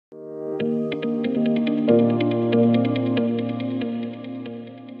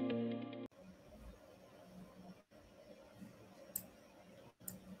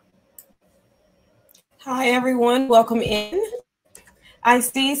Hi, everyone. Welcome in. I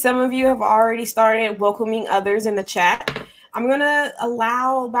see some of you have already started welcoming others in the chat. I'm going to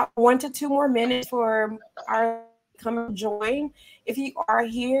allow about 1 to 2 more minutes for our come and join. If you are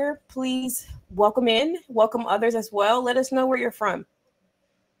here, please welcome in, welcome others as well. Let us know where you're from.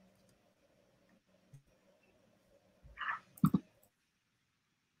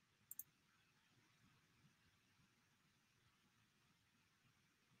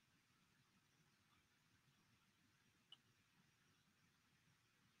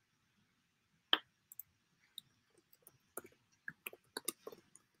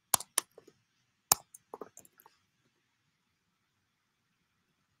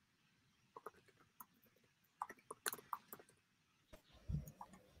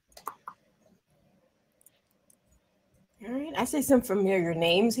 All right, I see some familiar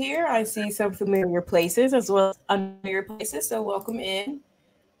names here. I see some familiar places as well as unfamiliar places, so welcome in.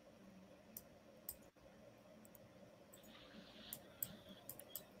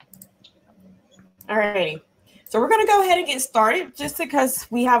 All righty. So we're going to go ahead and get started just because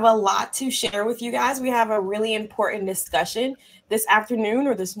we have a lot to share with you guys. We have a really important discussion this afternoon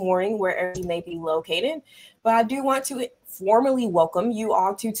or this morning, wherever you may be located. But I do want to formally welcome you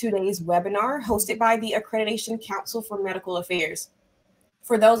all to today's webinar hosted by the Accreditation Council for Medical Affairs.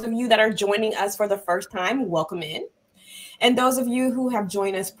 For those of you that are joining us for the first time, welcome in. And those of you who have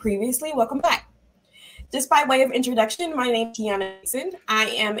joined us previously, welcome back. Just by way of introduction, my name is Kiana Dixson. I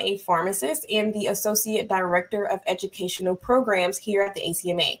am a pharmacist and the Associate Director of Educational Programs here at the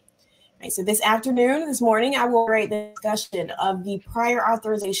ACMA. Right, so this morning, I will rate the discussion of the prior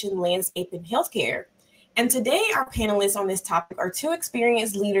authorization landscape in healthcare. And today, our panelists on this topic are 2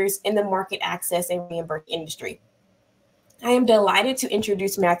 experienced leaders in the market access and reimbursement industry. I am delighted to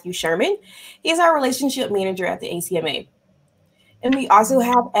introduce Matthew Sherman. He is our relationship manager at the ACMA. And we also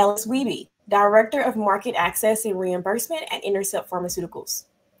have Ellis Wheby, Director of Market Access and Reimbursement at Intercept Pharmaceuticals.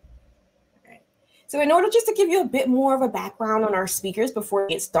 Right. So in order just to give you a bit more of a background on our speakers before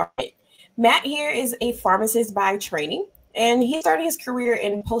we get started, Matt here is a pharmacist by training, and he started his career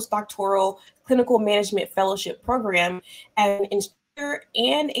in postdoctoral clinical management fellowship program as an instructor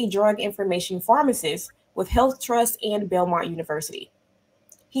and a drug information pharmacist with Health Trust and Belmont University.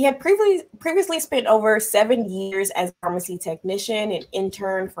 He had previously spent over 7 years as a pharmacy technician and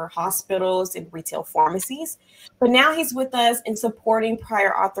intern for hospitals and retail pharmacies, but now he's with us in supporting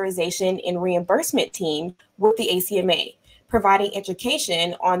prior authorization and reimbursement team with the ACMA, providing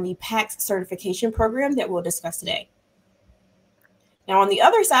education on the PACS certification program that we'll discuss today. Now, on the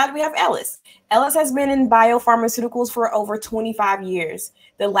other side, we have Ellis. Ellis has been in biopharmaceuticals for over 25 years,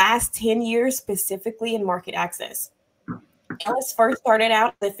 the last 10 years specifically in market access. Ellis first started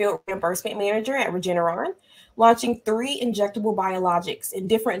out as a field reimbursement manager at Regeneron, launching 3 injectable biologics in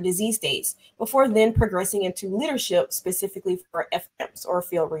different disease states before then progressing into leadership specifically for FMs or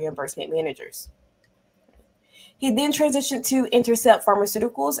field reimbursement managers. He then transitioned to Intercept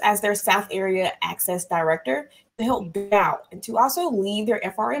Pharmaceuticals as their South Area Access Director to help build out and to also lead their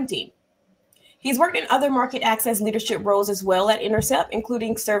FRM team. He's worked in other market access leadership roles as well at Intercept,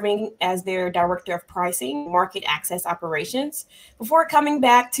 including serving as their Director of Pricing, Market Access Operations, before coming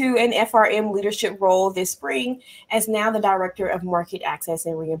back to an FRM leadership role this spring as now the Director of Market Access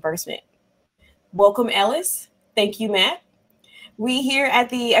and Reimbursement. Welcome, Ellis. Thank you, Matt. We here at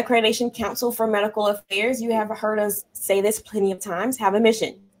the Accreditation Council for Medical Affairs, you have heard us say this plenty of times, have a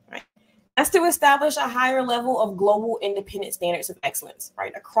mission, right? That's to establish a higher level of global independent standards of excellence,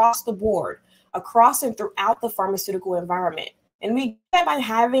 right, across the board, across and throughout the pharmaceutical environment. And we do that by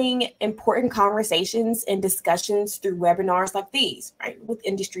having important conversations and discussions through webinars like these, right, with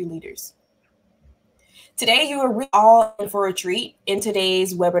industry leaders. Today, you are all in for a treat in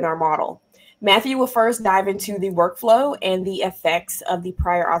today's webinar model. Matthew will first dive into the workflow and the effects of the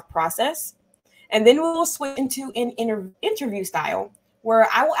prior auth process. And then we will switch into an interview style where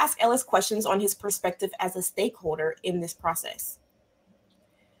I will ask Ellis questions on his perspective as a stakeholder in this process.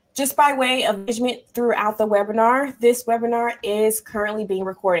 Just by way of management throughout the webinar, this webinar is currently being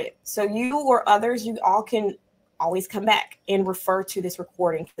recorded. So you or others, you all can always come back and refer to this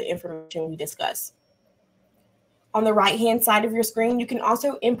recording for the information we discuss. On the right-hand side of your screen, you can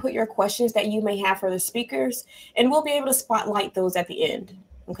also input your questions that you may have for the speakers, and we'll be able to spotlight those at the end,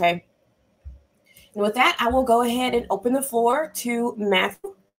 okay? And with that, I will go ahead and open the floor to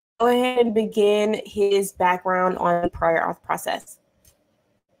Matthew. Go ahead and begin his background on the prior auth process.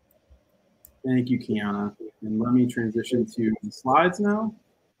 Thank you, Kiana. And let me transition to the slides now.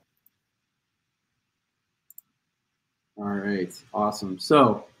 All right, awesome.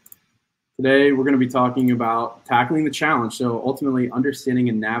 So Today, we're going to be talking about tackling the challenge, so ultimately understanding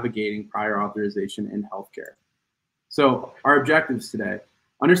and navigating prior authorization in healthcare. So our objectives today,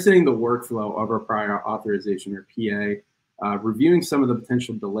 understanding the workflow of our prior authorization or PA, reviewing some of the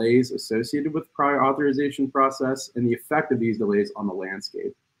potential delays associated with the prior authorization process and the effect of these delays on the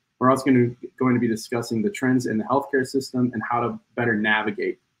landscape. We're also going to be discussing the trends in the healthcare system and how to better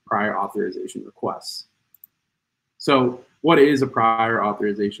navigate prior authorization requests. So what is a prior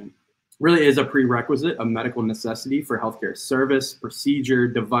authorization? Really is a prerequisite, a medical necessity for healthcare service, procedure,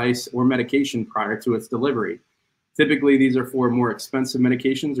 device, or medication prior to its delivery. Typically, these are for more expensive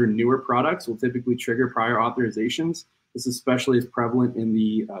medications or newer products will typically trigger prior authorizations. This especially is prevalent in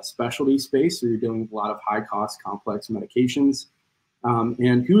the specialty space, so you're dealing with a lot of high-cost, complex medications.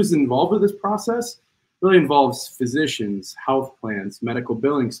 And who is involved with this process? Really involves physicians, health plans, medical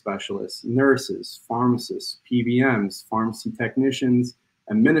billing specialists, nurses, pharmacists, PBMs, pharmacy technicians,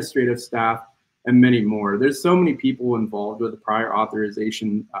 administrative staff, and many more. There's so many people involved with the prior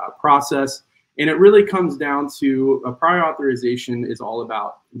authorization process, and it really comes down to a prior authorization is all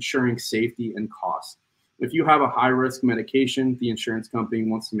about ensuring safety and cost. If you have a high-risk medication, the insurance company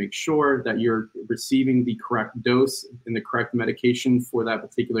wants to make sure that you're receiving the correct dose and the correct medication for that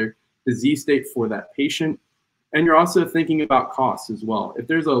particular disease state for that patient. And you're also thinking about costs as well. If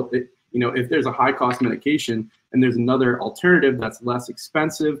there's a high-cost medication and there's another alternative that's less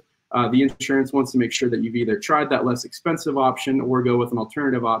expensive, the insurance wants to make sure that you've either tried that less expensive option or go with an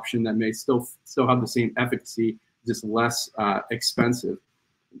alternative option that may still have the same efficacy, just less expensive.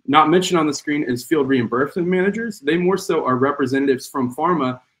 Not mentioned on the screen is field reimbursement managers. They more so are representatives from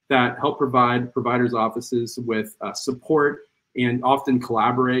pharma that help provide providers' offices with support and often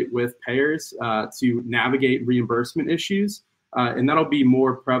collaborate with payers to navigate reimbursement issues. And that'll be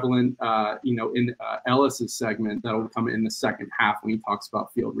more prevalent, in Ellis's segment that'll come in the second half when he talks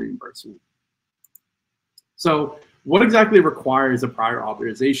about field reimbursement. So what exactly requires a prior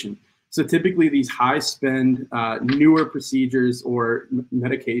authorization? So typically these high spend, newer procedures or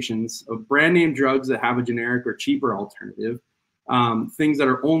medications of brand name drugs that have a generic or cheaper alternative, things that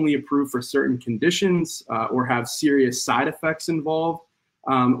are only approved for certain conditions or have serious side effects involved,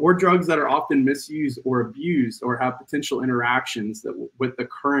 or drugs that are often misused or abused or have potential interactions with the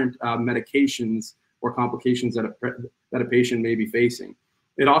current medications or complications that a patient may be facing.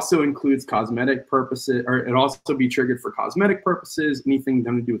 It also includes cosmetic purposes, or it also be triggered for cosmetic purposes, anything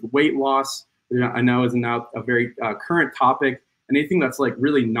done to do with weight loss, I know is now a very current topic, anything that's like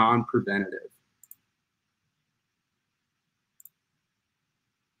really non-preventative.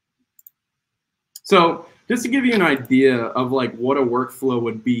 So just to give you an idea of like what a workflow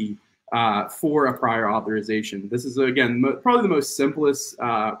would be for a prior authorization, this is again probably the most simplest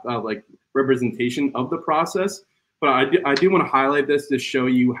like representation of the process. But I do want to highlight this to show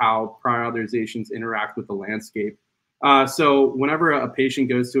you how prior authorizations interact with the landscape. So whenever a patient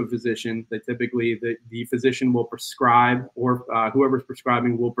goes to a physician, they typically the physician will prescribe, or whoever's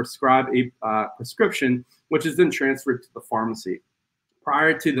prescribing will prescribe a prescription, which is then transferred to the pharmacy.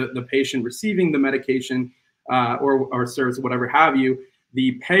 Prior to the patient receiving the medication or service, whatever have you,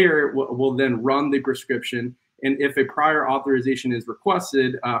 the payer will then run the prescription. And if a prior authorization is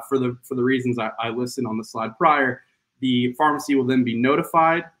requested for the reasons I listed on the slide prior, the pharmacy will then be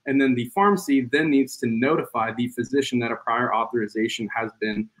notified, and then the pharmacy then needs to notify the physician that a prior authorization has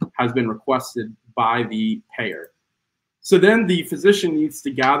been requested by the payer. So then the physician needs to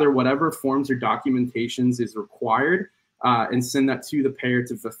gather whatever forms or documentations is required and send that to the payer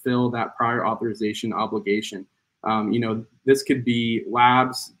to fulfill that prior authorization obligation. This could be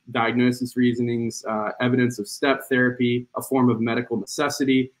labs, diagnosis reasonings, evidence of step therapy, a form of medical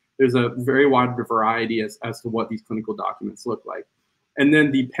necessity. There's a very wide variety as to what these clinical documents look like. And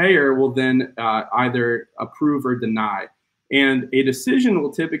then the payer will then either approve or deny. And a decision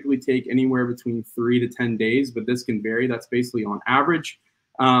will typically take anywhere between 3 to 10 days, but this can vary. That's basically on average.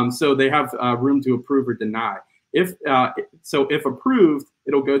 So they have room to approve or deny. If approved,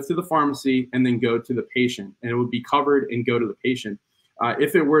 it'll go to the pharmacy and then go to the patient, and it would be covered and go to the patient.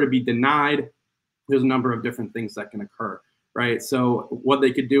 If it were to be denied, there's a number of different things that can occur, right? So what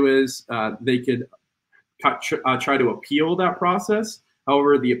they could do is they could try to appeal that process.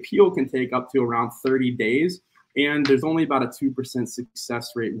 However, the appeal can take up to around 30 days, and there's only about a 2%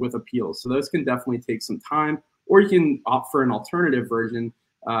 success rate with appeals. So those can definitely take some time, or you can opt for an alternative version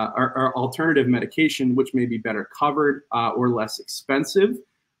or alternative medication, which may be better covered or less expensive.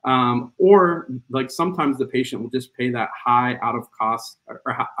 Or like sometimes the patient will just pay that high out of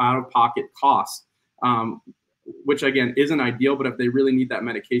pocket cost, which again isn't ideal, but if they really need that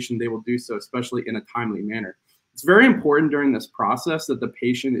medication, they will do so, especially in a timely manner. It's very important during this process that the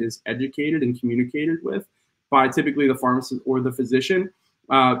patient is educated and communicated with by typically the pharmacist or the physician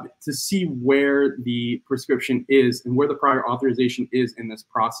to see where the prescription is and where the prior authorization is in this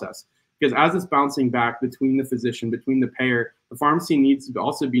process. Because as it's bouncing back between the physician, between the payer, the pharmacy needs to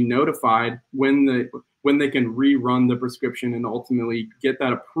also be notified when they can rerun the prescription and ultimately get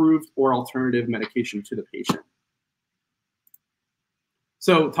that approved or alternative medication to the patient.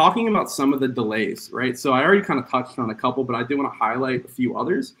 So talking about some of the delays, right? So I already kind of touched on a couple, but I did want to highlight a few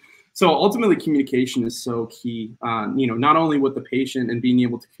others. So ultimately, communication is so key, not only with the patient and being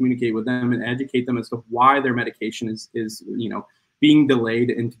able to communicate with them and educate them as to why their medication is being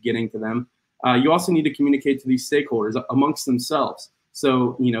delayed into getting to them. You also need to communicate to these stakeholders amongst themselves.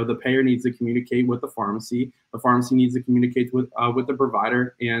 So, the payer needs to communicate with the pharmacy needs to communicate with the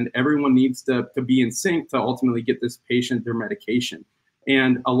provider, and everyone needs to be in sync to ultimately get this patient their medication.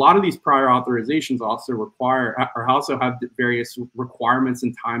 And a lot of these prior authorizations also have various requirements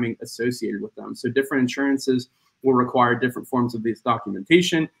and timing associated with them. So different insurances will require different forms of this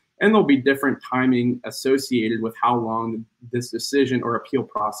documentation, and there'll be different timing associated with how long this decision or appeal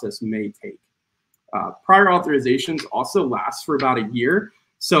process may take. Prior authorizations also last for about a year.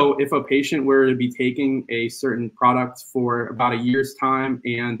 So if a patient were to be taking a certain product for about a year's time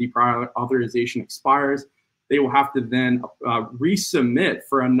and the prior authorization expires, they will have to then resubmit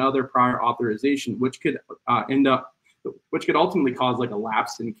for another prior authorization, which could ultimately cause like a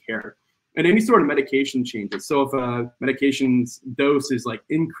lapse in care. And any sort of medication changes. So if a medication's dose is like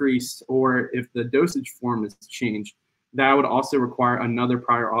increased or if the dosage form is changed, that would also require another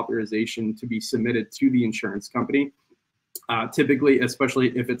prior authorization to be submitted to the insurance company. Typically, especially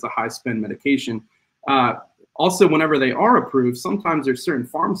if it's a high spend medication. Also, whenever they are approved, sometimes there's certain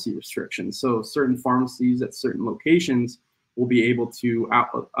pharmacy restrictions. So certain pharmacies at certain locations will be able to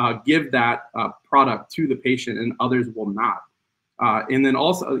give that product to the patient and others will not. And then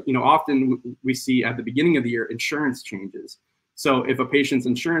also, often we see at the beginning of the year, insurance changes. So if a patient's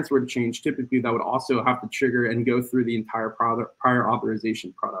insurance were to change, typically that would also have to trigger and go through the entire prior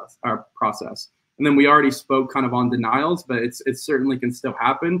authorization process. And then we already spoke kind of on denials, but it certainly can still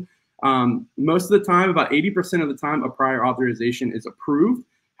happen. Most of the time, about 80% of the time, a prior authorization is approved.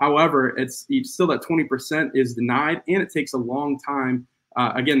 However, it's still that 20% is denied, and it takes a long time.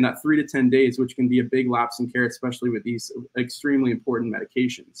 Again, that 3 to 10 days, which can be a big lapse in care, especially with these extremely important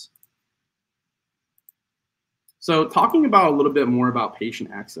medications. So talking about a little bit more about patient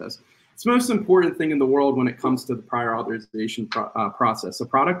access. It's the most important thing in the world when it comes to the prior authorization process. A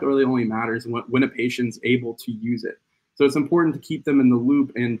product really only matters when a patient's able to use it. So it's important to keep them in the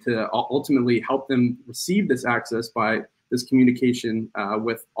loop and to ultimately help them receive this access by this communication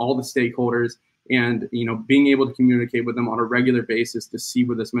with all the stakeholders and being able to communicate with them on a regular basis to see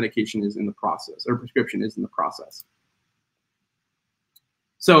where this medication is in the process or prescription is in the process.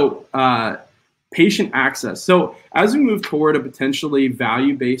 So patient access. So as we move toward a potentially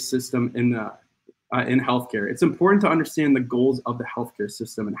value-based system in healthcare, it's important to understand the goals of the healthcare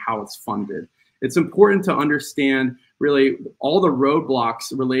system and how it's funded. It's important to understand really all the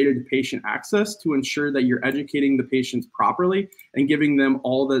roadblocks related to patient access to ensure that you're educating the patients properly and giving them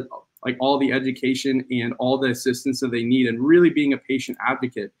all the education and all the assistance that they need. And really being a patient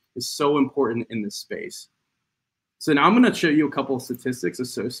advocate is so important in this space. So now I'm going to show you a couple of statistics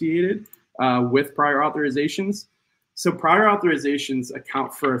associated with prior authorizations. So prior authorizations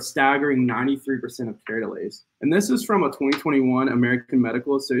account for a staggering 93% of care delays. And this is from a 2021 American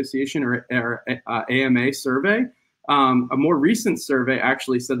Medical Association or AMA survey. A more recent survey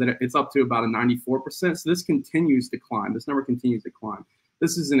actually said that it's up to about a 94%. So this continues to climb. This number continues to climb.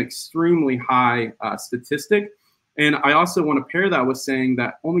 This is an extremely high statistic. And I also want to pair that with saying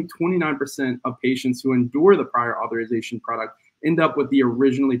that only 29% of patients who endure the prior authorization product end up with the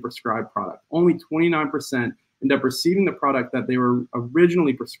originally prescribed product. Only 29% end up receiving the product that they were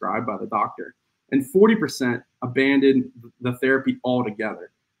originally prescribed by the doctor. And 40% abandon the therapy altogether,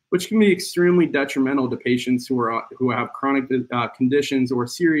 which can be extremely detrimental to patients who have chronic conditions or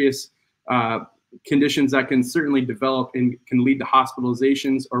serious conditions that can certainly develop and can lead to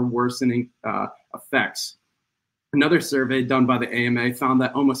hospitalizations or worsening effects. Another survey done by the AMA found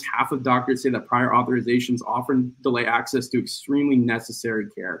that almost half of doctors say that prior authorizations often delay access to extremely necessary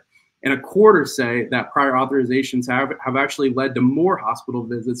care. And a quarter say that prior authorizations have actually led to more hospital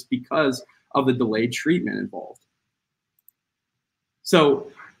visits because of the delayed treatment involved. So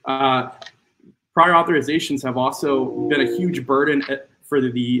prior authorizations have also been a huge burden for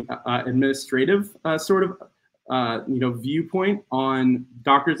the administrative viewpoint on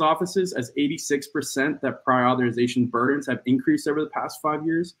doctors' offices, as 86% that prior authorization burdens have increased over the past 5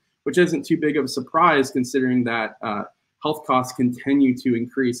 years, which isn't too big of a surprise considering that health costs continue to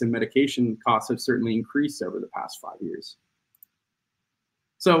increase and medication costs have certainly increased over the past 5 years.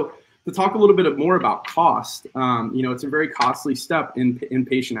 So to talk a little bit more about cost, it's a very costly step in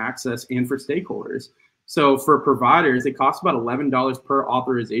patient access and for stakeholders. So for providers, it costs about $11 per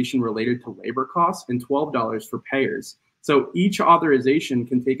authorization related to labor costs and $12 for payers. So each authorization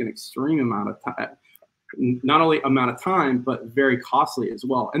can take an extreme amount of time, not only amount of time, but very costly as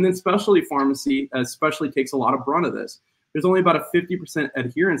well. And then specialty pharmacy especially takes a lot of brunt of this. There's only about a 50%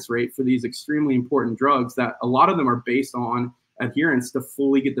 adherence rate for these extremely important drugs that a lot of them are based on adherence to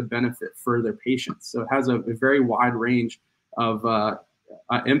fully get the benefit for their patients. So it has a very wide range of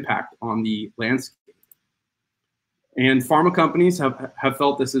impact on the landscape. And pharma companies have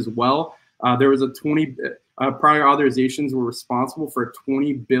felt this as well. There was prior authorizations were responsible for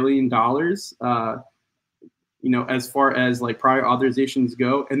 $20 billion, as far as like prior authorizations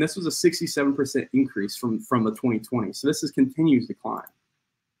go. And this was a 67% increase from the 2020. So this continues to climb.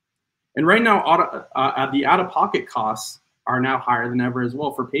 And right now, the out-of-pocket costs are now higher than ever as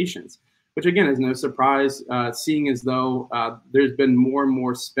well for patients, which again is no surprise, seeing as though there's been more and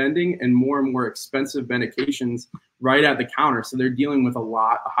more spending and more expensive medications right at the counter. So they're dealing with a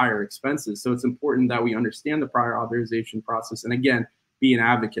lot higher expenses. So it's important that we understand the prior authorization process and again, be an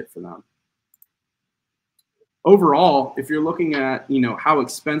advocate for them. Overall, if you're looking at how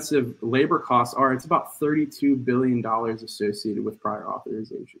expensive labor costs are, it's about $32 billion associated with prior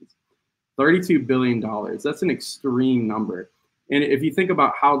authorizations. $32 billion, that's an extreme number. And if you think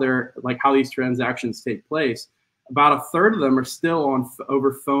about how these transactions take place, about a third of them are still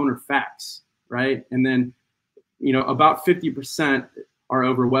over phone or fax, right? And then, about 50% are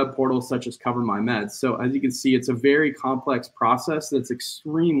over web portals such as Cover My Meds. So as you can see, it's a very complex process that's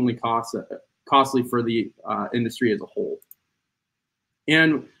extremely costly for the industry as a whole.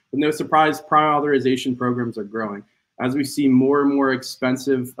 And with no surprise, prior authorization programs are growing. As we see more and more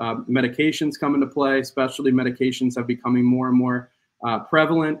expensive medications come into play, specialty medications have becoming more and more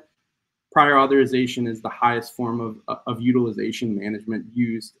prevalent. Prior authorization is the highest form of utilization management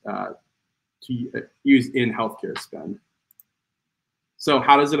used in healthcare spend. So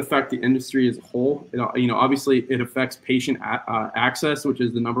how does it affect the industry as a whole? Obviously it affects patient access, which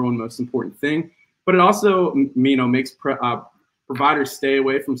is the #1 most important thing, but it also makes providers stay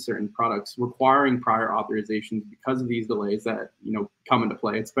away from certain products requiring prior authorizations because of these delays that come into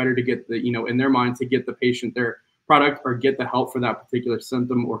play. It's better to get in their mind to get the patient their product or get the help for that particular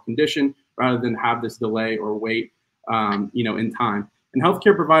symptom or condition rather than have this delay or wait in time. And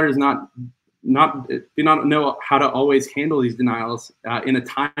healthcare providers do not know how to always handle these denials in a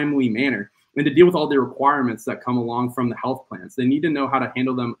timely manner and to deal with all the requirements that come along from the health plans. They need to know how to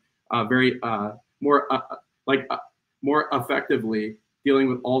handle them more effectively, dealing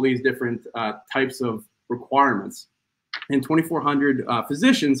with all these different types of requirements. And 2,400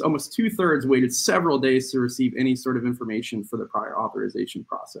 physicians, almost 2/3, waited several days to receive any sort of information for the prior authorization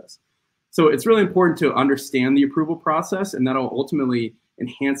process. So it's really important to understand the approval process, and that'll ultimately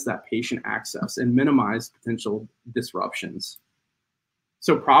enhance that patient access and minimize potential disruptions.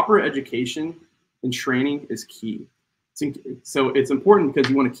 So proper education and training is key. So it's important because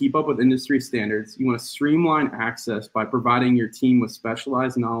you want to keep up with industry standards. You want to streamline access by providing your team with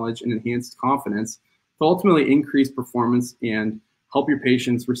specialized knowledge and enhanced confidence to ultimately increase performance and help your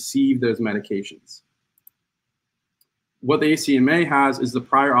patients receive those medications. What the ACMA has is the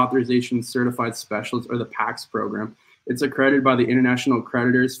Prior Authorization Certified Specialist, or the PACS program. It's accredited by the International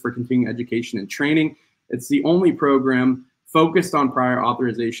Accreditors for Continuing Education and Training. It's the only program focused on prior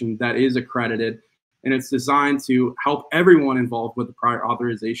authorization that is accredited, and it's designed to help everyone involved with the prior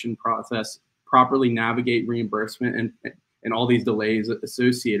authorization process properly navigate reimbursement and all these delays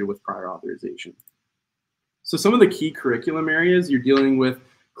associated with prior authorization. So some of the key curriculum areas you're dealing with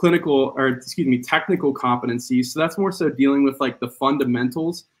technical competencies. So that's more so dealing with like the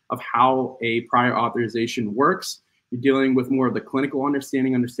fundamentals of how a prior authorization works. You're dealing with more of the clinical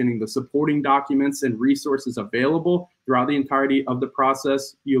understanding the supporting documents and resources available throughout the entirety of the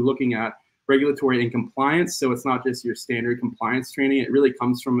process. You're looking at regulatory and compliance. So it's not just your standard compliance training. It really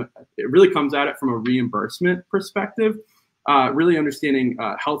comes at it from a reimbursement perspective, really understanding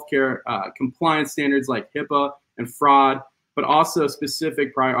healthcare compliance standards like HIPAA and fraud, but also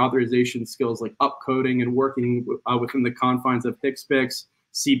specific prior authorization skills like upcoding and working within the confines of HCPCS,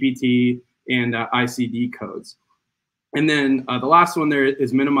 CPT, and ICD codes. And then the last one there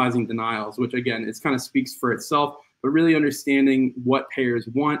is minimizing denials, which again, it kind of speaks for itself, but really understanding what payers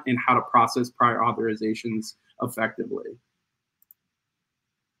want and how to process prior authorizations effectively.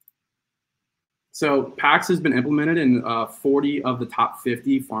 So PACS has been implemented in 40 of the top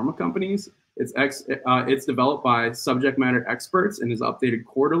 50 pharma companies. It's developed by subject matter experts and is updated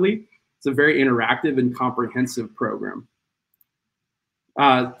quarterly. It's a very interactive and comprehensive program.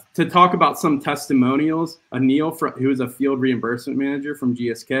 To talk about some testimonials, Anil, who is a field reimbursement manager from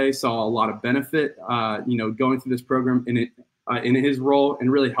GSK, saw a lot of benefit, going through this program in his role, and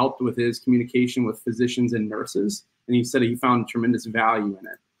really helped with his communication with physicians and nurses. And he said he found tremendous value in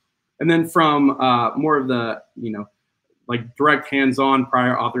it. And then from more of the, like direct hands-on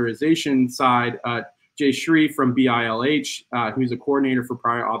prior authorization side, Jay Shri from BILH, who's a coordinator for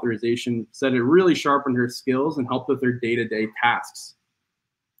prior authorization, said it really sharpened her skills and helped with her day-to-day tasks.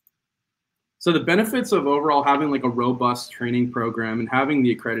 So the benefits of overall having like a robust training program and having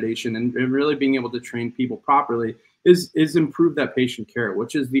the accreditation and really being able to train people properly is improve that patient care,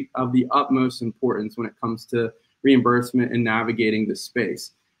 which is of the utmost importance when it comes to reimbursement and navigating this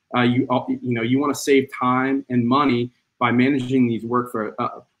space. You want to save time and money by managing these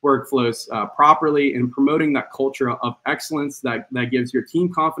workflows properly and promoting that culture of excellence that gives your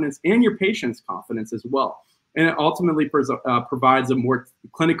team confidence and your patients confidence as well. And it ultimately provides a more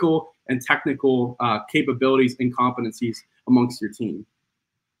clinical and technical capabilities and competencies amongst your team.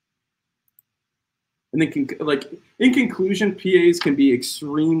 And then, in conclusion, PAs can be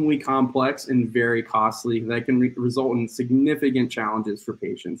extremely complex and very costly. That can result in significant challenges for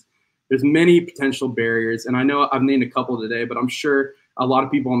patients. There's many potential barriers, and I know I've named a couple today, but I'm sure a lot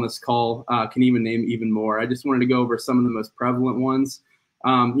of people on this call can even name even more. I just wanted to go over some of the most prevalent ones.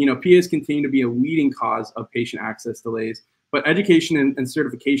 PAs continue to be a leading cause of patient access delays, but education and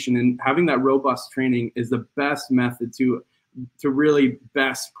certification and having that robust training is the best method to really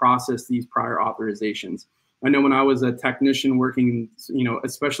best process these prior authorizations. I know when I was a technician working,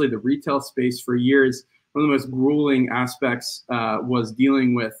 especially the retail space for years, one of the most grueling aspects was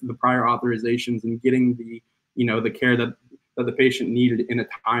dealing with the prior authorizations and getting the care that the patient needed in a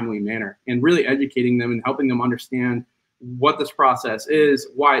timely manner, and really educating them and helping them understand what this process is,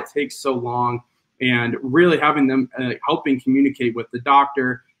 why it takes so long, and really having them helping communicate with the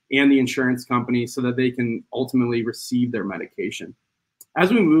doctor and the insurance company so that they can ultimately receive their medication.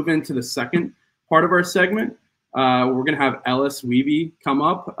 As we move into the second part of our segment, we're going to have Ellis Wheby come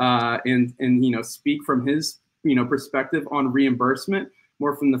up and speak from his perspective on reimbursement,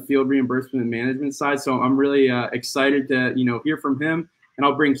 more from the field reimbursement and management side. So I'm really excited to hear from him, and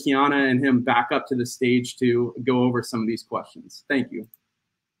I'll bring Kiana and him back up to the stage to go over some of these questions. Thank you.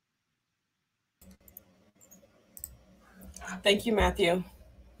 Thank you, Matthew.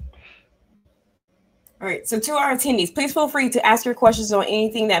 All right, so to our attendees, please feel free to ask your questions on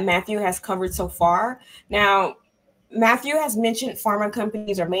anything that Matthew has covered so far. Now, Matthew has mentioned pharma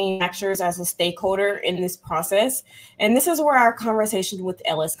companies or manufacturers as a stakeholder in this process, and this is where our conversation with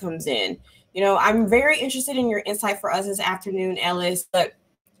Ellis comes in. I'm very interested in your insight for us this afternoon, Ellis, but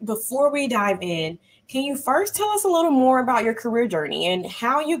before we dive in, can you first tell us a little more about your career journey and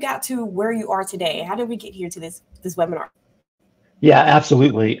how you got to where you are today? How did we get here to this webinar? Yeah,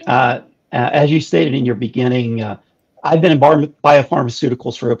 absolutely. As you stated in your beginning, I've been in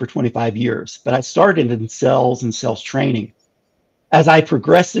biopharmaceuticals for over 25 years, but I started in sales and sales training. As I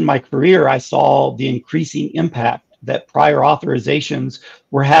progressed in my career, I saw the increasing impact that prior authorizations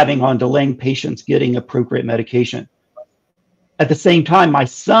were having on delaying patients getting appropriate medication. At the same time, my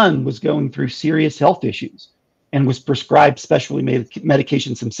son was going through serious health issues and was prescribed specialty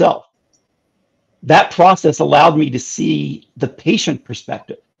medications himself. That process allowed me to see the patient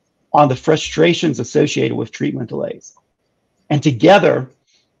perspective on the frustrations associated with treatment delays. And together,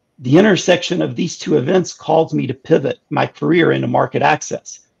 the intersection of these two events caused me to pivot my career into market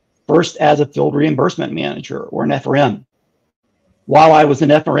access, first as a field reimbursement manager or an FRM. While I was an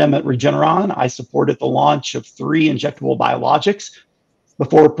FRM at Regeneron, I supported the launch of 3 injectable biologics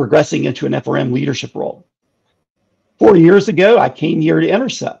before progressing into an FRM leadership role. 4 years ago, I came here to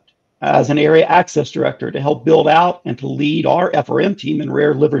Intercept as an area access director to help build out and to lead our FRM team in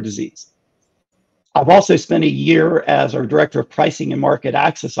rare liver disease. I've also spent a year as our director of pricing and market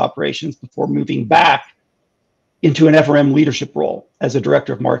access operations before moving back into an FRM leadership role as a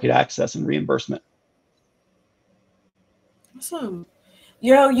director of market access and reimbursement. Awesome.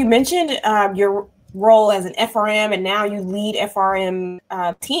 You mentioned your role as an FRM, and now you lead FRM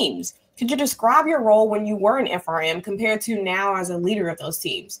teams. Could you describe your role when you were an FRM compared to now as a leader of those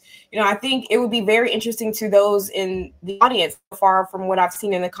teams? I think it would be very interesting to those in the audience so far from what I've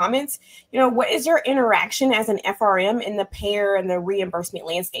seen in the comments. What is your interaction as an FRM in the payer and the reimbursement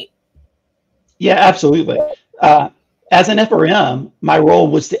landscape? Yeah, absolutely. As an FRM, my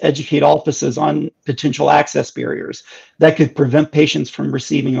role was to educate offices on potential access barriers that could prevent patients from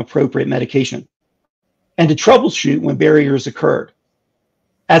receiving appropriate medication. and to troubleshoot when barriers occurred.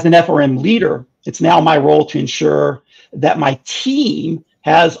 As an FRM leader, it's now my role to ensure that my team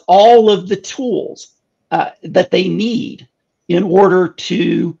has all of the tools that they need in order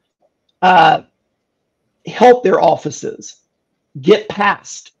to help their offices get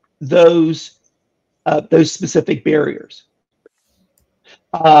past those specific barriers.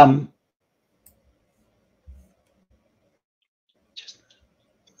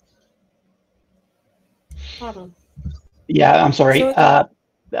 Yeah, I'm sorry.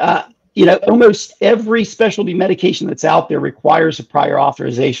 You know, almost every specialty medication that's out there requires a prior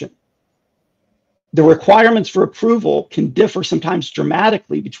authorization. The requirements for approval can differ sometimes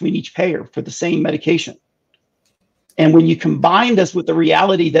dramatically between each payer for the same medication. And when you combine this with the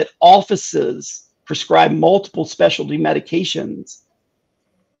reality that offices prescribe multiple specialty medications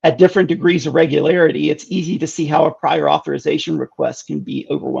at different degrees of regularity, it's easy to see how a prior authorization request can be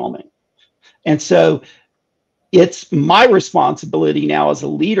overwhelming. And so it's my responsibility now as a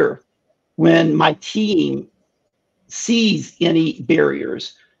leader, when my team sees any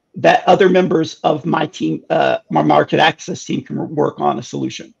barriers, that other members of my team, my market access team, can work on a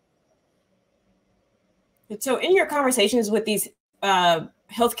solution. So in your conversations with these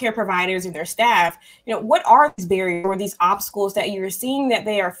healthcare providers and their staff, you know, what are these barriers or these obstacles that you're seeing that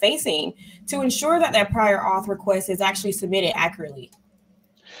they are facing to ensure that that prior auth request is actually submitted accurately?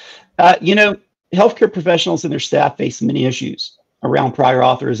 You know, healthcare professionals and their staff face many issues around prior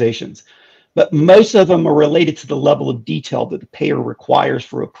authorizations, but most of them are related to the level of detail that the payer requires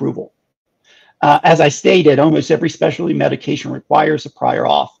for approval. As I stated, almost every specialty medication requires a prior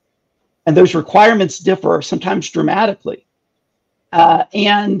auth, and those requirements differ sometimes dramatically.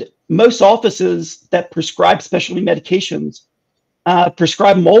 And most offices that prescribe specialty medications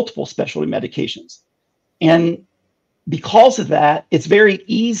prescribe multiple specialty medications. And because of that, it's very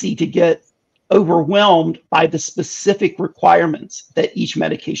easy to get overwhelmed by the specific requirements that each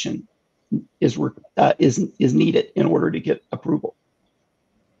medication is needed in order to get approval.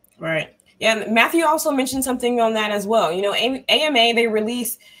 Right. Yeah. Matthew also mentioned something on that as well. You know, AMA, they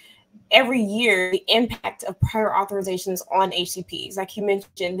release every year the impact of prior authorizations on HCPs. Like you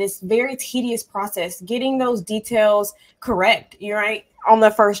mentioned, this very tedious process, getting those details correct, you're right, on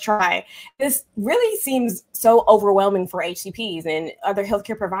the first try. This really seems so overwhelming for HCPs and other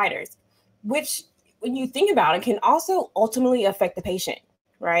healthcare providers, which, when you think about it, can also ultimately affect the patient,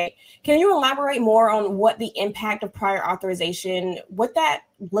 right? Can you elaborate more on what the impact of prior authorization, what that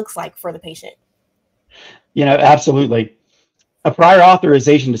looks like for the patient? You know, absolutely. A prior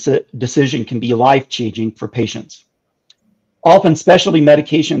authorization decision can be life-changing for patients. Often specialty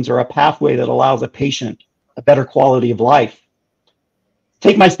medications are a pathway that allows a patient a better quality of life.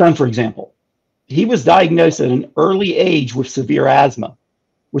 Take my son, for example. He was diagnosed at an early age with severe asthma,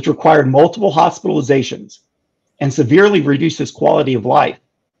 which required multiple hospitalizations and severely reduced his quality of life.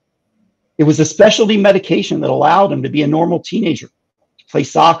 It was a specialty medication that allowed him to be a normal teenager, to play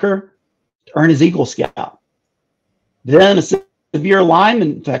soccer, to earn his Eagle Scout. Then a severe Lyme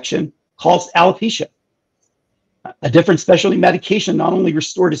infection caused alopecia. A different specialty medication not only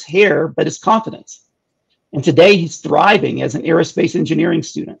restored his hair, but his confidence. And today he's thriving as an aerospace engineering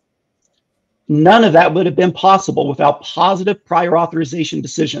student. None of that would have been possible without positive prior authorization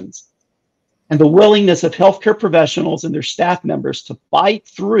decisions and the willingness of healthcare professionals and their staff members to fight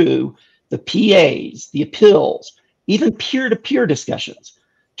through the PAs, the appeals, even peer-to-peer discussions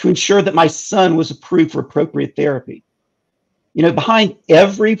to ensure that my son was approved for appropriate therapy. You know, behind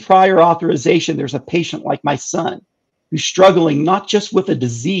every prior authorization, there's a patient like my son who's struggling not just with a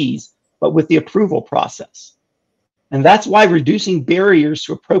disease, but with the approval process. And that's why reducing barriers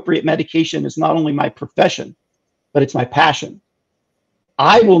to appropriate medication is not only my profession, but it's my passion.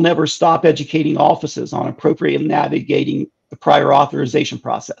 I will never stop educating offices on appropriately navigating the prior authorization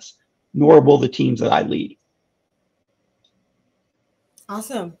process, nor will the teams that I lead.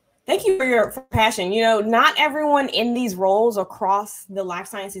 Awesome. Thank you for your passion. You know, not everyone in these roles across the life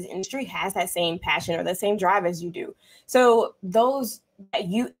sciences industry has that same passion or the same drive as you do. So those that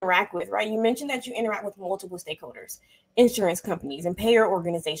you interact with, right? You mentioned that you interact with multiple stakeholders, insurance companies and payer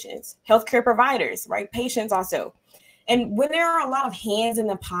organizations, healthcare providers, right? Patients also. And when there are a lot of hands in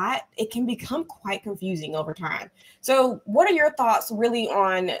the pot, it can become quite confusing over time. So what are your thoughts really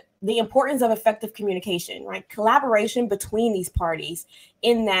on the importance of effective communication, right? Collaboration between these parties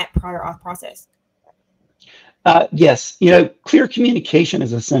in that prior auth process? Yes, you know, clear communication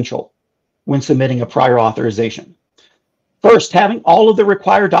is essential when submitting a prior authorization. First, having all of the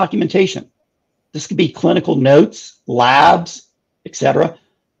required documentation. This could be clinical notes, labs, etc.,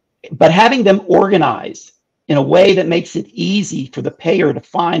 but having them organized in a way that makes it easy for the payer to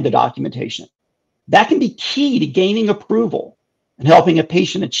find the documentation. That can be key to gaining approval and helping a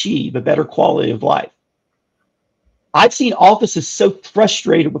patient achieve a better quality of life. I've seen offices so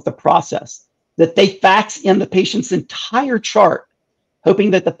frustrated with the process that they fax in the patient's entire chart,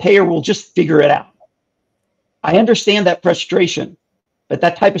 hoping that the payer will just figure it out. I understand that frustration, but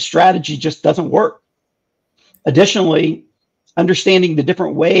that type of strategy just doesn't work. Additionally, understanding the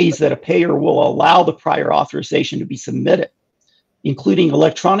different ways that a payer will allow the prior authorization to be submitted, including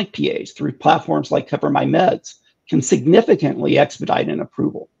electronic PAs through platforms like CoverMyMeds, can significantly expedite an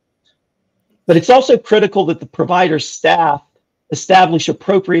approval. But it's also critical that the provider staff establish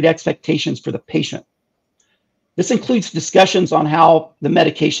appropriate expectations for the patient. This includes discussions on how the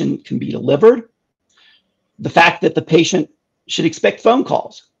medication can be delivered, the fact that the patient should expect phone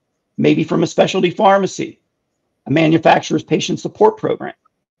calls, maybe from a specialty pharmacy, a manufacturer's patient support program,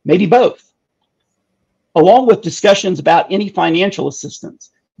 maybe both, along with discussions about any financial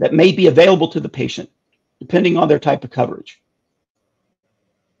assistance that may be available to the patient, depending on their type of coverage.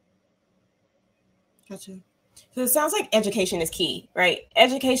 Gotcha. So it sounds like education is key, right?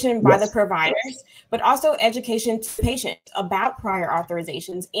 Education by the providers, but also education to patients about prior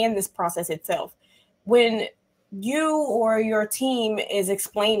authorizations and this process itself. When you or your team is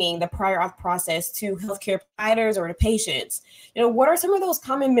explaining the prior auth process to healthcare providers or to patients, what are some of those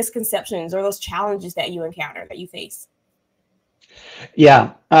common misconceptions or those challenges that you encounter, that you face?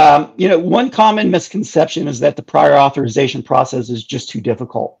 Yeah, one common misconception is that the prior authorization process is just too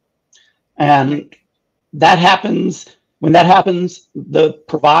difficult. And when that happens, the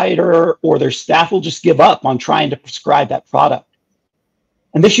provider or their staff will just give up on trying to prescribe that product.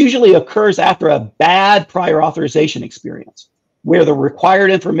 And this usually occurs after a bad prior authorization experience, where the required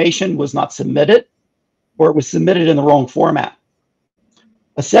information was not submitted or it was submitted in the wrong format.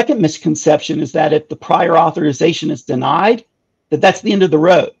 A second misconception is that if the prior authorization is denied, that's the end of the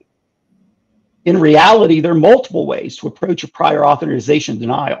road. In reality, there are multiple ways to approach a prior authorization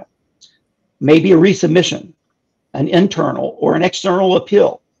denial. Maybe a resubmission, an internal or an external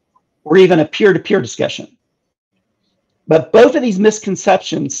appeal, or even a peer-to-peer discussion. But both of these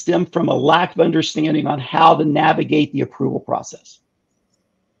misconceptions stem from a lack of understanding on how to navigate the approval process.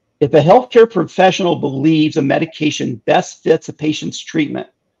 If a healthcare professional believes a medication best fits a patient's treatment,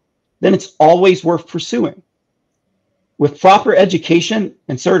 then it's always worth pursuing. With proper education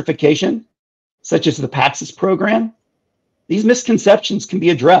and certification, such as the PAXIS program, these misconceptions can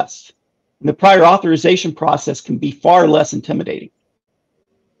be addressed, and the prior authorization process can be far less intimidating.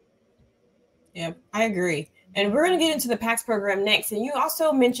 Yeah, I agree. And we're going to get into the PACS program next. And you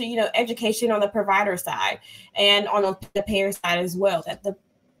also mentioned, education on the provider side and on the payer side as well, that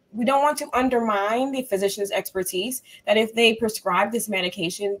we don't want to undermine the physician's expertise, that if they prescribe this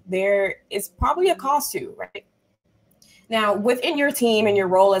medication, there is probably a cost to, right? Now, within your team and your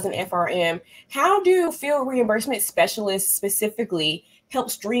role as an FRM, how do field reimbursement specialists specifically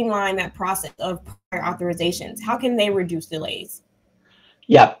help streamline that process of prior authorizations? How can they reduce delays?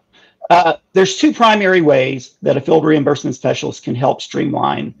 Yeah, there's two primary ways that a field reimbursement specialist can help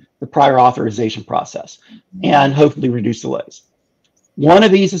streamline the prior authorization process and hopefully reduce delays. One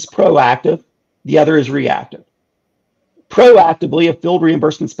of these is proactive, the other is reactive. Proactively, a field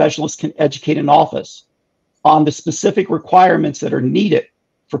reimbursement specialist can educate an office on the specific requirements that are needed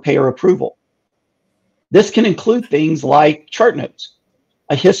for payer approval. This can include things like chart notes,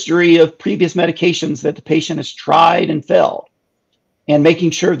 a history of previous medications that the patient has tried and failed, and making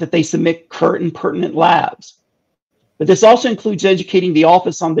sure that they submit current and pertinent labs. But this also includes educating the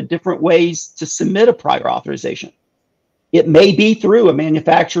office on the different ways to submit a prior authorization. It may be through a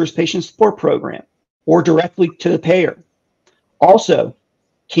manufacturer's patient support program or directly to the payer. Also,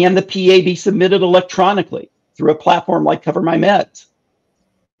 can the PA be submitted electronically through a platform like CoverMyMeds?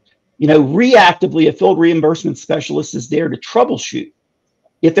 Reactively, a field reimbursement specialist is there to troubleshoot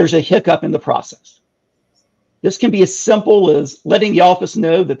if there's a hiccup in the process. This can be as simple as letting the office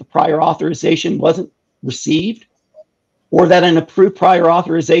know that the prior authorization wasn't received, or that an approved prior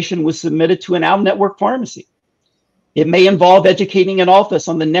authorization was submitted to an out-of-network pharmacy. It may involve educating an office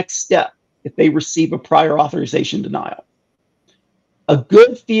on the next step if they receive a prior authorization denial. A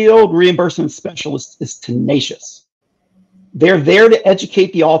good field reimbursement specialist is tenacious. They're there to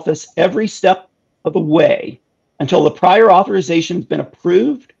educate the office every step of the way until the prior authorization has been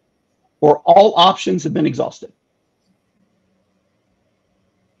approved or all options have been exhausted.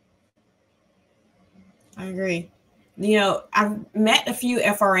 I agree. I've met a few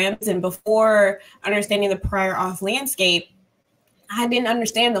FRMs, and before understanding the prior auth landscape, I didn't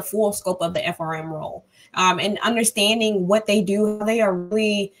understand the full scope of the FRM role. And understanding what they do, how they are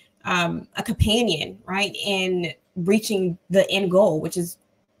really a companion, right, in reaching the end goal, which is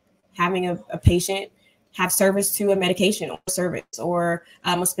having a patient have service to a medication or service or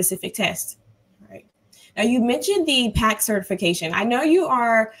a specific test. Right. Now, you mentioned the PAC certification. I know you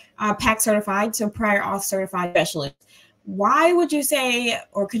are PAC certified, so prior auth certified specialist. Why would you say,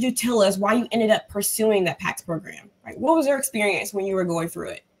 or could you tell us why you ended up pursuing that PACS program? Right? What was your experience when you were going through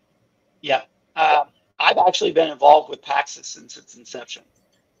it? Yeah, I've actually been involved with PACS since its inception.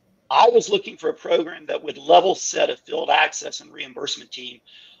 I was looking for a program that would level set a field access and reimbursement team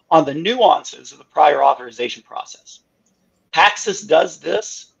on the nuances of the prior authorization process. PACS does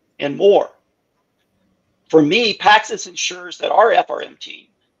this and more. For me, PACS ensures that our FRM team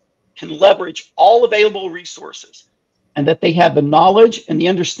can leverage all available resources and that they have the knowledge and the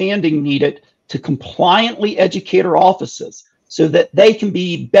understanding needed to compliantly educate our offices so that they can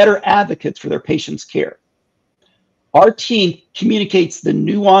be better advocates for their patients' care. Our team communicates the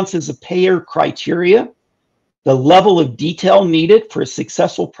nuances of payer criteria, the level of detail needed for a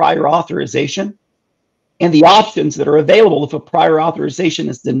successful prior authorization, and the options that are available if a prior authorization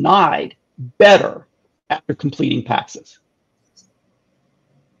is denied better after completing PACS.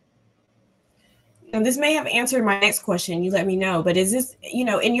 And this may have answered my next question, you let me know, but is this,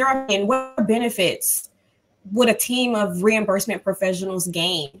 in your opinion, what benefits would a team of reimbursement professionals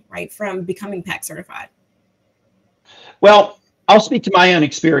gain, right, from becoming PAC certified? Well, I'll speak to my own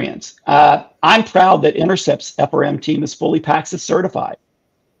experience. I'm proud that Intercept's FRM team is fully PACS certified.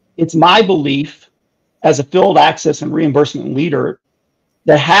 It's my belief as a field access and reimbursement leader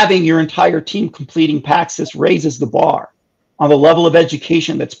that having your entire team completing PACS raises the bar on the level of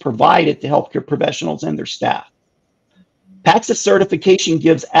education that's provided to healthcare professionals and their staff. PACS certification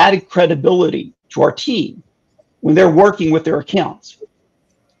gives added credibility to our team when they're working with their accounts.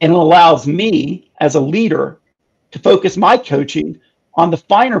 And it allows me as a leader to focus my coaching on the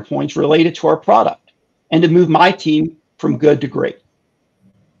finer points related to our product and to move my team from good to great.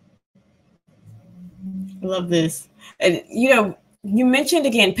 I love this. And, you mentioned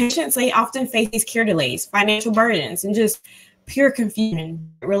again, patients, they often face these care delays, financial burdens, and just pure confusion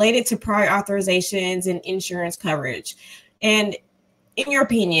related to prior authorizations and insurance coverage. And in your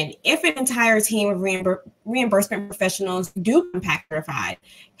opinion, if an entire team of reimbursement professionals do become PAC certified,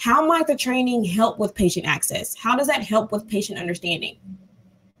 how might the training help with patient access? How does that help with patient understanding?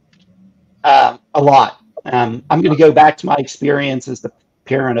 A lot. I'm going to go back to my experience as the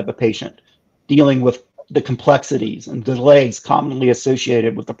parent of a patient dealing with the complexities and delays commonly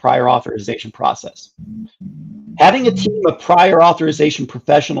associated with the prior authorization process. Having a team of prior authorization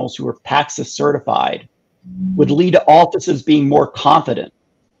professionals who are PACS certified would lead to offices being more confident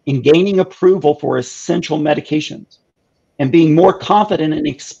in gaining approval for essential medications and being more confident in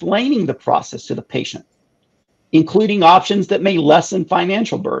explaining the process to the patient, including options that may lessen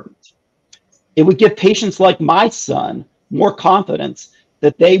financial burdens. It would give patients like my son more confidence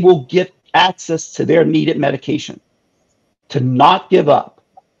that they will get access to their needed medication, to not give up,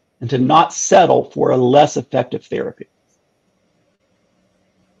 and to not settle for a less effective therapy.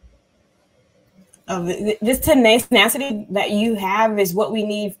 This tenacity that you have is what we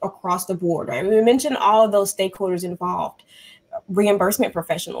need across the board, right? We mentioned all of those stakeholders involved: reimbursement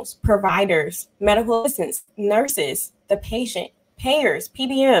professionals, providers, medical assistants, nurses, the patient, payers,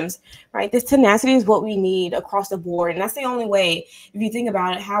 PBMs, right? This tenacity is what we need across the board. And that's the only way, if you think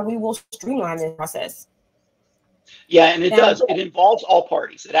about it, how we will streamline this process. Yeah, and it does. It involves all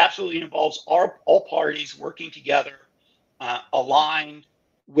parties. It absolutely involves all parties working together, aligned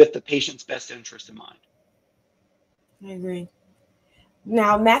with the patient's best interest in mind. I agree.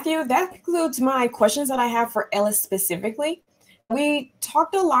 Now, Matthew, that concludes my questions that I have for Ellis specifically. We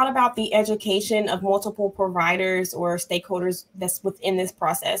talked a lot about the education of multiple providers or stakeholders that's within this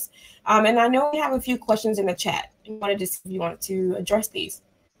process. And I know we have a few questions in the chat. I wanted to see if you wanted to address these.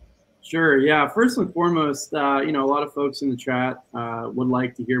 Sure. Yeah. First and foremost, a lot of folks in the chat would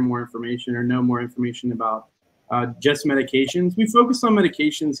like to hear more information or know more information about just medications. We focus on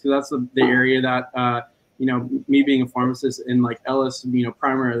medications because that's the area that, me being a pharmacist and like Ellis,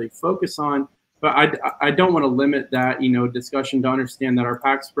 primarily focus on. But I don't want to limit that, discussion to understand that our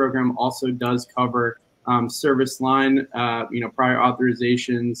PACS program also does cover service line, prior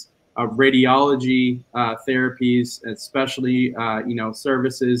authorizations, radiology therapies, especially,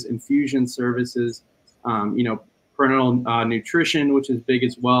 services, infusion services, parental nutrition, which is big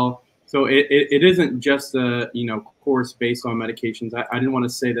as well. So it isn't just a, course based on medications. I didn't want to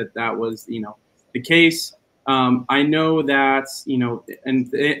say that was, the case. I know that,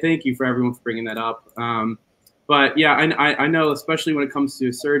 and thank you for everyone for bringing that up. But yeah, I know, especially when it comes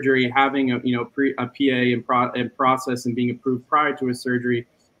to surgery, having a PA in process and being approved prior to a surgery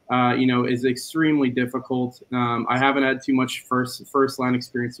is extremely difficult. I haven't had too much first line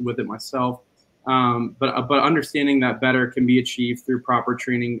experience with it myself, but understanding that better can be achieved through proper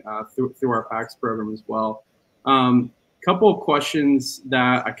training through our PACS program as well. Couple of questions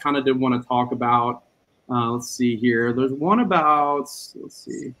that I kind of did want to talk about. Let's see here. There's one about, let's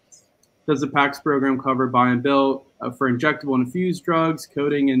see. Does the PACS program cover buy and bill for injectable and infused drugs,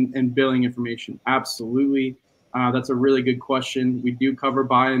 coding and billing information? Absolutely. That's a really good question. We do cover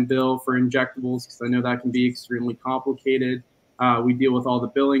buy and bill for injectables because I know that can be extremely complicated. We deal with all the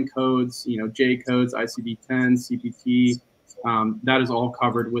billing codes, J codes, ICD-10, CPT. That is all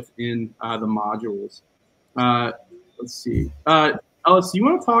covered within the modules. Let's see. Ellis, you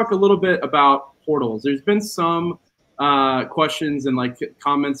want to talk a little bit about portals? There's been some questions and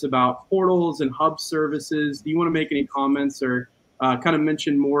comments about portals and hub services. Do you want to make any comments or kind of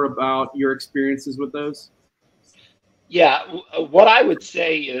mention more about your experiences with those? Yeah, what I would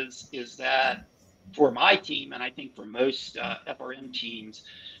say is that for my team, and I think for most FRM teams,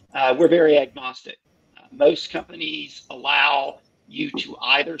 we're very agnostic. Most companies allow you to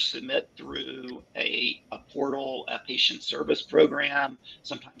either submit through a portal, a patient service program,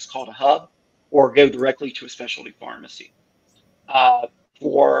 sometimes called a hub, or go directly to a specialty pharmacy.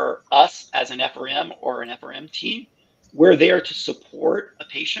 For us as an FRM or an FRM team, we're there to support a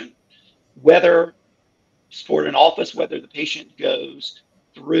patient, whether support an office, whether the patient goes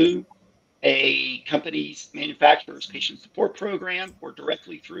through a company's manufacturer's patient support program or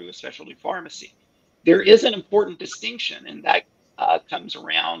directly through a specialty pharmacy. There is an important distinction, and that comes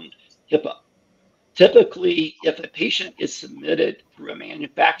around HIPAA. Typically, if a patient is submitted through a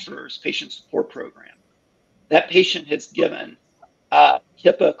manufacturer's patient support program, that patient has given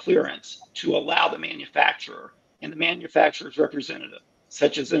HIPAA clearance to allow the manufacturer and the manufacturer's representative,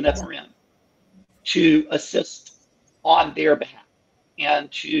 such as an FRM, to assist on their behalf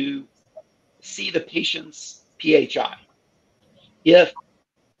and to see the patient's PHI. If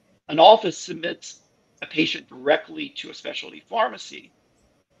an office submits a patient directly to a specialty pharmacy,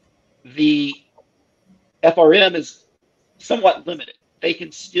 the FRM is somewhat limited. They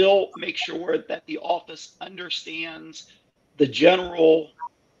can still make sure that the office understands the general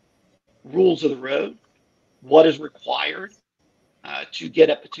rules of the road, what is required to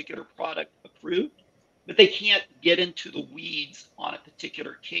get a particular product approved, but they can't get into the weeds on a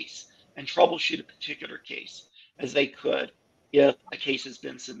particular case and troubleshoot a particular case as they could if a case has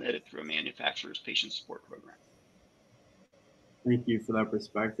been submitted through a manufacturer's patient support program. Thank you for that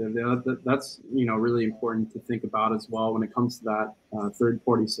perspective. Yeah, that's really important to think about as well when it comes to that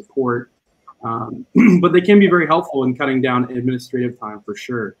third-party support. But they can be very helpful in cutting down administrative time for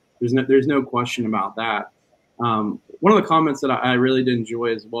sure. There's no question about that. One of the comments that I really did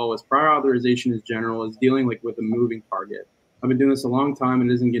enjoy as well was prior authorization in general is dealing with a moving target. I've been doing this a long time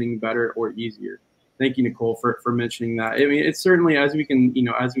and it isn't getting better or easier. Thank you, Nicole, for mentioning that. I mean, it's certainly, as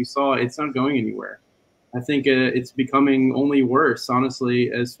we saw, it's not going anywhere. I think it's becoming only worse,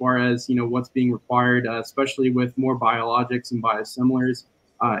 honestly, as far as what's being required, especially with more biologics and biosimilars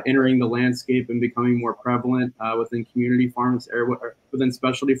entering the landscape and becoming more prevalent within community pharmacies or within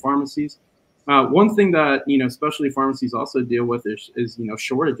specialty pharmacies. One thing that specialty pharmacies also deal with is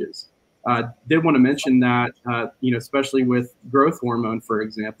shortages. Did want to mention that especially with growth hormone, for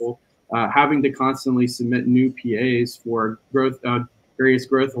example, having to constantly submit new PAs for various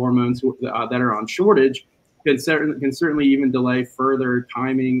growth hormones that are on shortage can certainly even delay further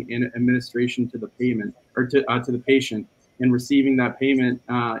timing and administration to the payment or to the patient, and receiving that payment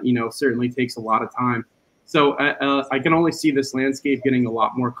certainly takes a lot of time. So I can only see this landscape getting a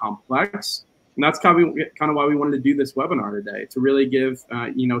lot more complex. And that's kind of why we wanted to do this webinar today, to really give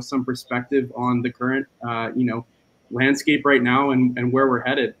some perspective on the current landscape right now and where we're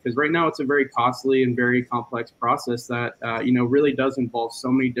headed. Because right now it's a very costly and very complex process that really does involve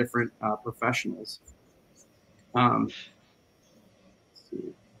so many different professionals. Let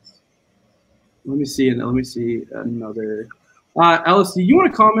me see another. Ellis, do you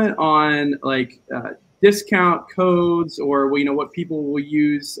want to comment on discount codes or what people will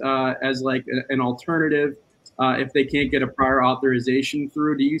use as an alternative if they can't get a prior authorization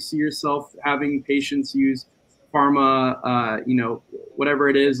through? Do you see yourself having patients use pharma, whatever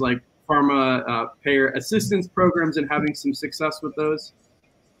it is, like pharma payer assistance programs, and having some success with those?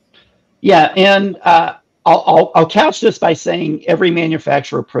 Yeah, and I'll couch this by saying every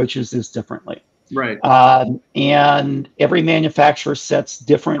manufacturer approaches this differently. Right. And every manufacturer sets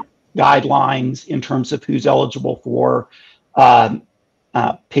different guidelines in terms of who's eligible for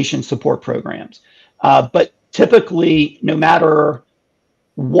patient support programs. But typically, no matter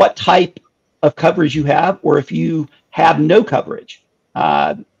what type of coverage you have, or if you have no coverage,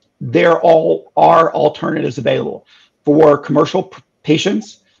 there all are alternatives available. For commercial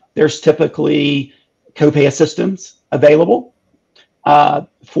patients, there's typically copay assistance available.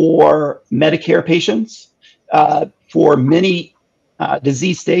 For Medicare patients, for many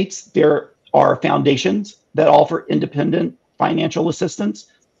disease states, there are foundations that offer independent financial assistance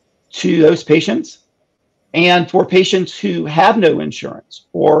to those patients. And for patients who have no insurance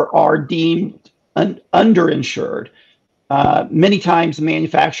or are deemed underinsured, many times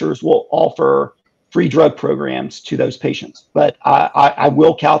manufacturers will offer free drug programs to those patients. But I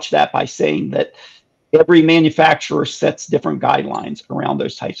will couch that by saying that every manufacturer sets different guidelines around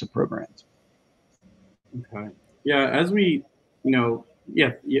those types of programs. Okay. Yeah, as we,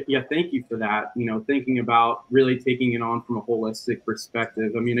 thank you for that. Thinking about really taking it on from a holistic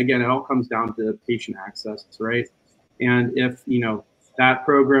perspective. I mean, again, it all comes down to patient access, right? And if, that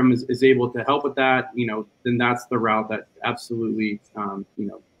program is able to help with that, then that's the route that absolutely,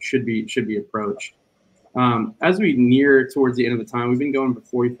 should be approached. As we near towards the end of the time, we've been going for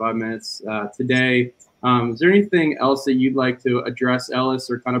 45 minutes today. Is there anything else that you'd like to address, Ellis,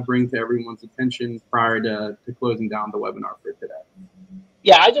 or kind of bring to everyone's attention prior to closing down the webinar for today?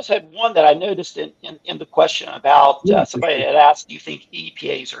 Yeah, I just had one that I noticed in the question about somebody had asked, do you think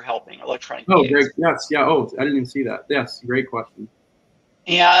EPAs are helping electronic PAs? Oh, great. Yes. Yeah. Oh, I didn't even see that. Yes. Great question.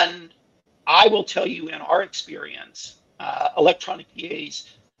 And I will tell you, in our experience, electronic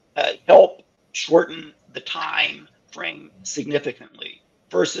PAs help shorten the time frame significantly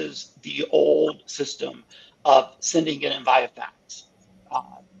versus the old system of sending it in via fax.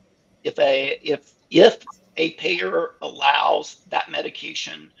 If a payer allows that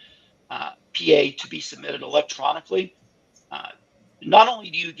medication PA to be submitted electronically, not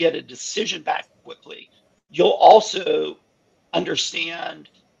only do you get a decision back quickly, you'll also understand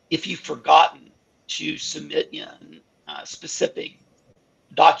if you've forgotten to submit in specific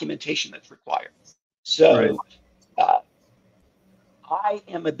documentation that's required. So I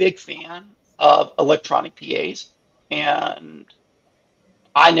am a big fan of electronic PAs, and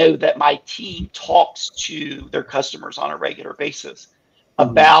I know that my team talks to their customers on a regular basis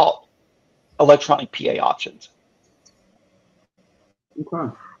about electronic PA options.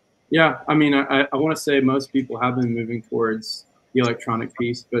 Okay. Yeah, I mean, I want to say most people have been moving towards the electronic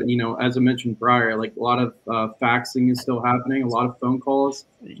piece, but as I mentioned prior, like a lot of faxing is still happening, a lot of phone calls.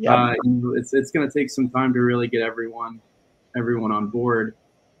 Yeah. It's going to take some time to really get everyone on board.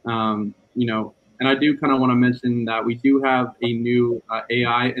 And I do kind of want to mention that we do have a new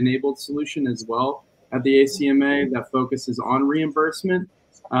AI-enabled solution as well at the ACMA that focuses on reimbursement.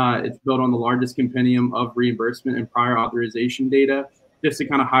 It's built on the largest compendium of reimbursement and prior authorization data, just to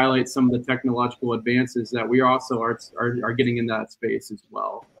kind of highlight some of the technological advances that we also are getting in that space as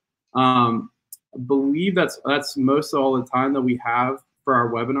well. I believe that's most all the time that we have for our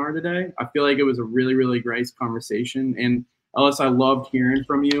webinar today. I feel like it was a really, really great conversation. And Ellis, I loved hearing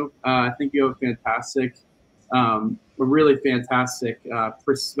from you. I think you have a really fantastic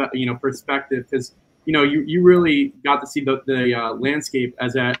perspective, because you really got to see the landscape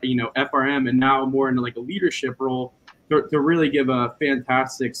as a FRM, and now more into like a leadership role to really give a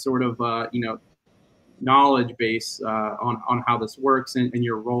fantastic sort of knowledge base on how this works and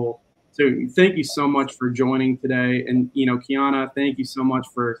your role. So thank you so much for joining today, and Kiana, thank you so much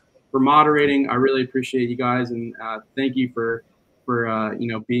for moderating. I really appreciate you guys, and thank you for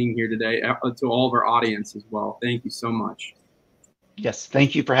being here today, to all of our audience as well. Thank you so much. Yes,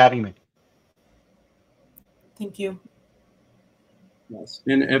 thank you for having me. Thank you. Yes,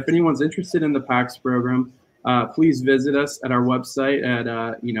 and if anyone's interested in the PACS program, please visit us at our website at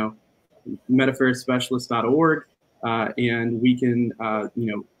medaffairspecialist.org, and we can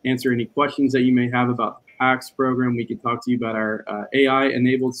answer any questions that you may have about the PACS program. We can talk to you about our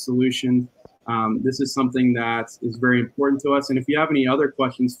AI-enabled solution. This is something that is very important to us. And if you have any other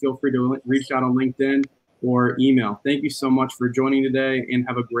questions, feel free to reach out on LinkedIn or email. Thank you so much for joining today, and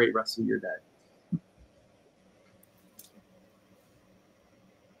have a great rest of your day.